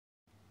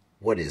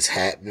What is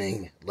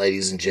happening,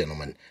 ladies and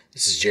gentlemen?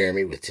 This is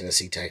Jeremy with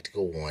Tennessee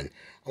Tactical One.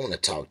 I want to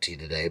talk to you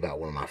today about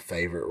one of my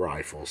favorite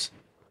rifles.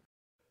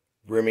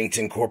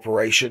 Remington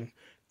Corporation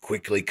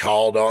quickly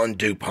called on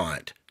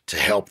DuPont to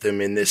help them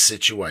in this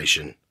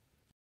situation.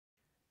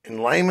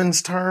 In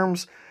layman's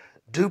terms,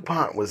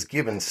 DuPont was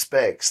given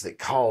specs that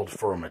called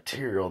for a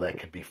material that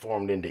could be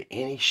formed into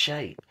any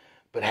shape,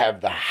 but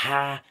have the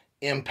high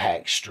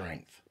impact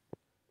strength.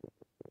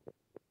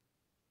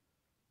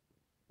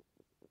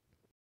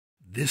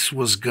 This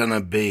was gonna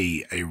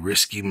be a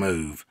risky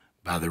move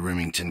by the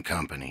Remington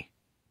Company.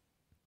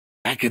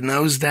 Back in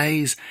those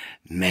days,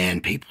 man,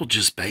 people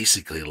just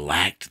basically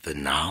lacked the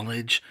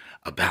knowledge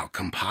about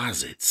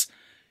composites.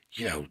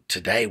 You know,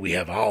 today we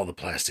have all the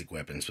plastic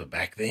weapons, but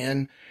back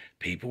then,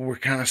 people were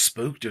kind of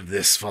spooked of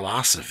this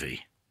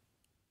philosophy.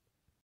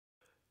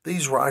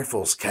 These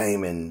rifles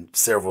came in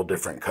several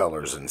different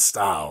colors and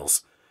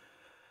styles.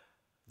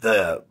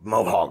 The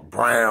Mohawk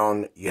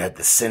Brown, you had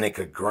the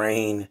Seneca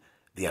Green,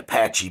 the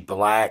Apache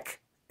Black,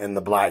 and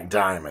the Black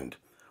Diamond.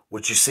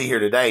 What you see here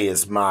today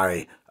is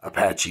my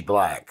Apache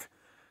Black.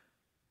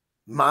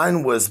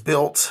 Mine was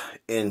built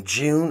in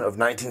June of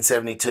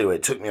 1972.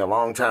 It took me a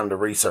long time to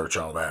research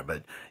all that,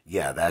 but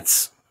yeah,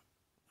 that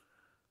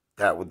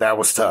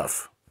was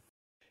tough.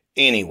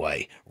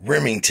 Anyway,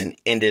 Remington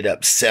ended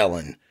up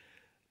selling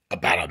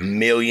about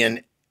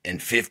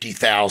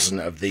 1,050,000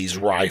 of these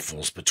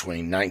rifles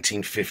between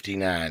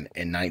 1959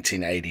 and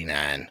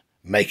 1989,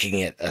 making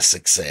it a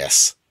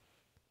success.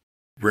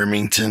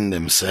 Remington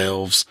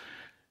themselves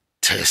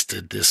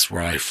tested this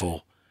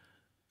rifle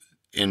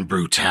in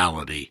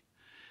brutality.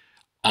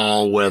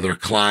 All-weather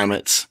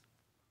climates.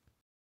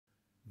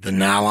 The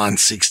Nylon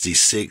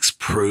 66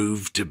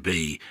 proved to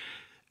be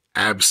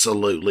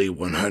absolutely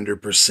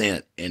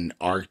 100% in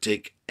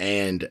Arctic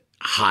and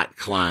hot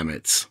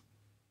climates.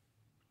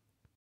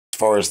 As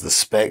far as the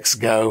specs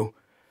go,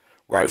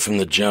 right from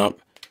the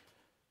jump,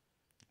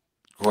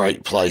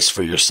 great place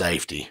for your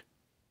safety.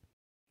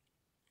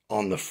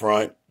 On the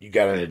front, you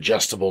got an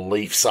adjustable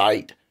leaf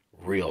sight,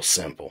 real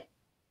simple.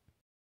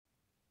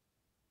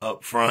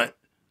 Up front,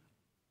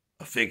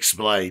 a fixed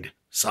blade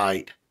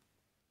sight.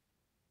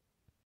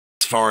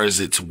 As far as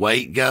its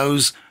weight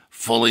goes,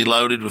 fully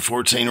loaded with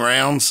 14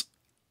 rounds,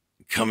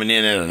 coming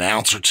in at an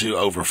ounce or two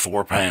over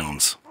 4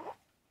 pounds.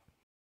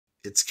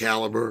 Its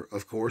caliber,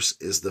 of course,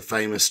 is the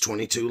famous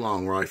 .22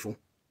 long rifle.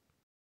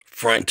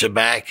 Front to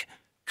back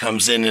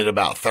comes in at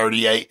about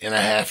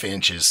 38.5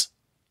 inches.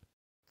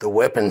 The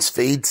weapon's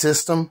feed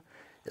system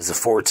is a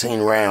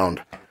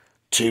 14-round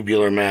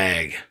tubular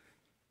mag.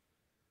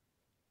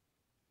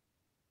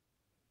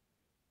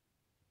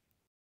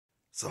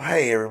 So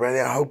hey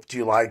everybody, I hope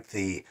you liked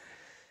the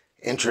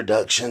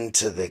introduction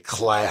to the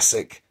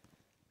classic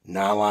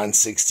Nylon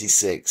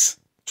 66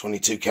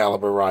 .22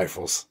 caliber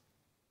rifles.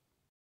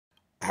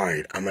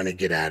 Alright, I'm going to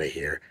get out of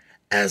here.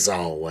 As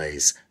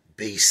always,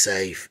 be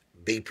safe,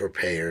 be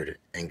prepared,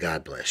 and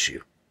God bless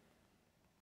you.